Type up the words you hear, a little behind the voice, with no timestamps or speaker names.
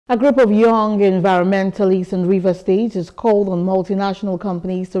A group of young environmentalists in River State has called on multinational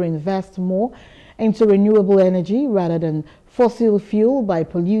companies to invest more into renewable energy rather than fossil fuel by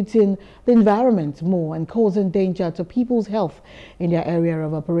polluting the environment more and causing danger to people's health in their area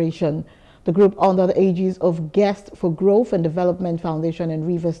of operation. The group, under the aegis of Guest for Growth and Development Foundation in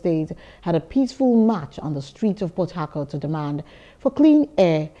River State, had a peaceful march on the streets of Port Harcourt to demand for clean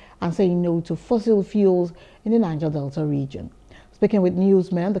air and saying no to fossil fuels in the Niger Delta region. Speaking with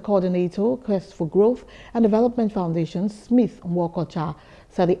newsmen, the coordinator, Quest for Growth and Development Foundation, Smith Mwokocha,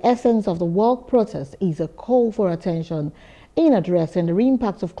 said the essence of the world protest is a call for attention in addressing the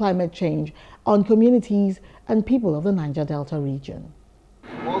impacts of climate change on communities and people of the Niger Delta region.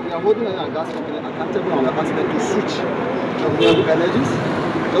 Well, we are holding oil and gas company accountable and asking them to switch to renewable energies,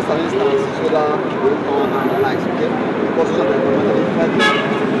 just for instance, solar, wind power, and the likes, okay? Because those are the environmentally friendly.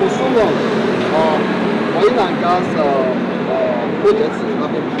 For so long, oil and gas projects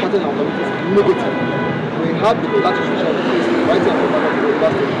have been impacting our communities negatively. We have the largest social place right here in the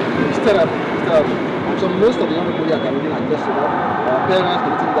university. It's terrible, it's terrible. And so most of the young people here can really attest to that. Our parents,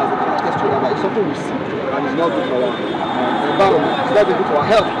 community leaders, they can attest to that. But it's something we see and it's not good for our environment. It's not good for our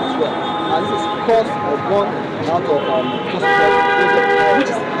health as well. And this is cost of one out of hospital project,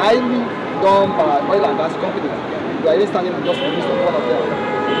 which is highly done by oil and gas companies. We are standing in just the list of one of them.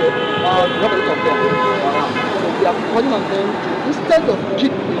 Okay? Not a lot of them. So we are calling on them to, instead of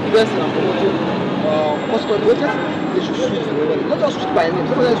keep investing and promoting hospital projects, they should switch the way. Not just switch by name.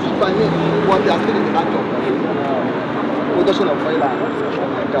 Some of them switch by name, but they are still in the act of production of oil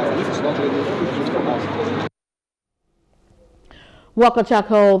and gas. This is not really good for us. Mwokocha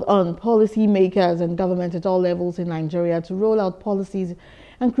called on policymakers and government at all levels in Nigeria to roll out policies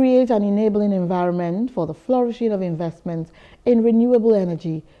and create an enabling environment for the flourishing of investments in renewable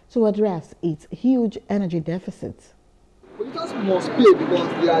energy to address its huge energy deficits. Polluters must pay because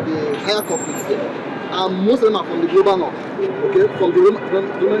they are the higher companies here, and most of them are from the global north, okay, from the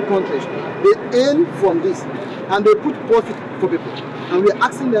developing countries. They earn from this, and they put profit for people. And we are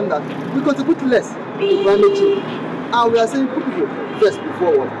asking them that we contribute less to climate change, and we are saying put people first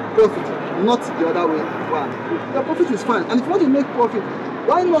before what? Profit, not the other way around. The profit is fine, and if you want to make profit,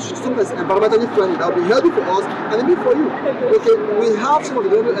 why not something that's environmentally friendly that will be healthy for us and even for you? Okay, we have some of the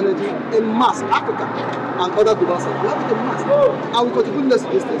renewable energy in mass, Africa and other global sites. We have it in mass, and we contribute less to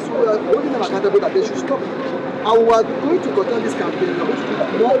this thing. So we are holding them accountable that they should stop. And we are going to continue this campaign. We are going to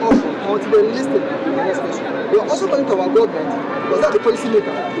do more often until they listen to the next question. We are also going to our government because that's the policy maker,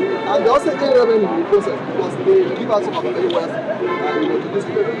 and they also get revenue in the process because they give us some of the very wealth to this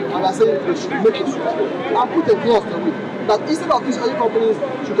people. And we are saying they should make it switch and put a clause on it that instead of these oil companies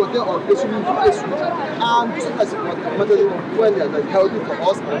should continue on, they should do a switch and do something that's environmentally friendly and healthy for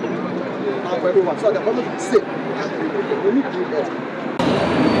us and for everyone. So the government is safe. We need to do that.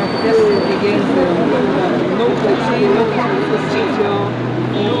 This against no polluting, no future,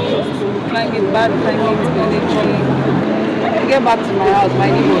 climate, bad climate, energy. I get back to my house, my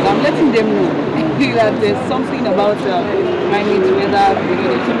neighbors, I'm letting them know that there's something about climate, weather,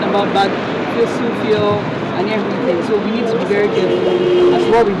 there's something about bad fossil fuel and everything. So we need to be very careful as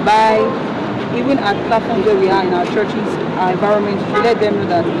what we buy, even at platforms where we are in our churches, our environment, to let them know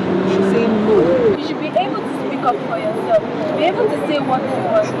that we should say no. You should be able to speak up for yourself, be able to say what you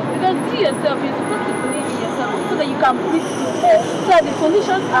want. Because you yourself, you're supposed to believe in yourself so that you can breathe through air, so that the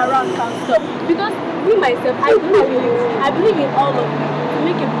conditions around can stop. Because me myself, I believe in all of you to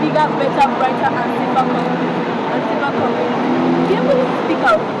make a bigger, better, brighter and safer country. Be able to speak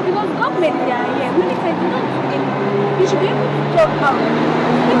out. Because government, they are here. Many times they don't do anything. You should be able to talk out.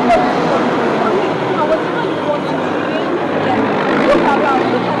 Speak what you want. And whatever you want to do, look around,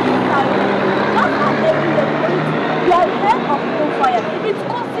 look at the sky. Not at every level. You are head of fire. It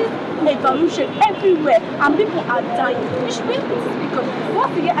causes evolution everywhere and people are dying. You should be able to speak up.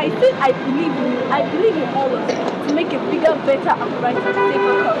 Once again, I said I believe in you. I believe in all of you to make a bigger, better and brighter,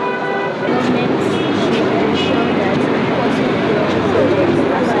 safer country.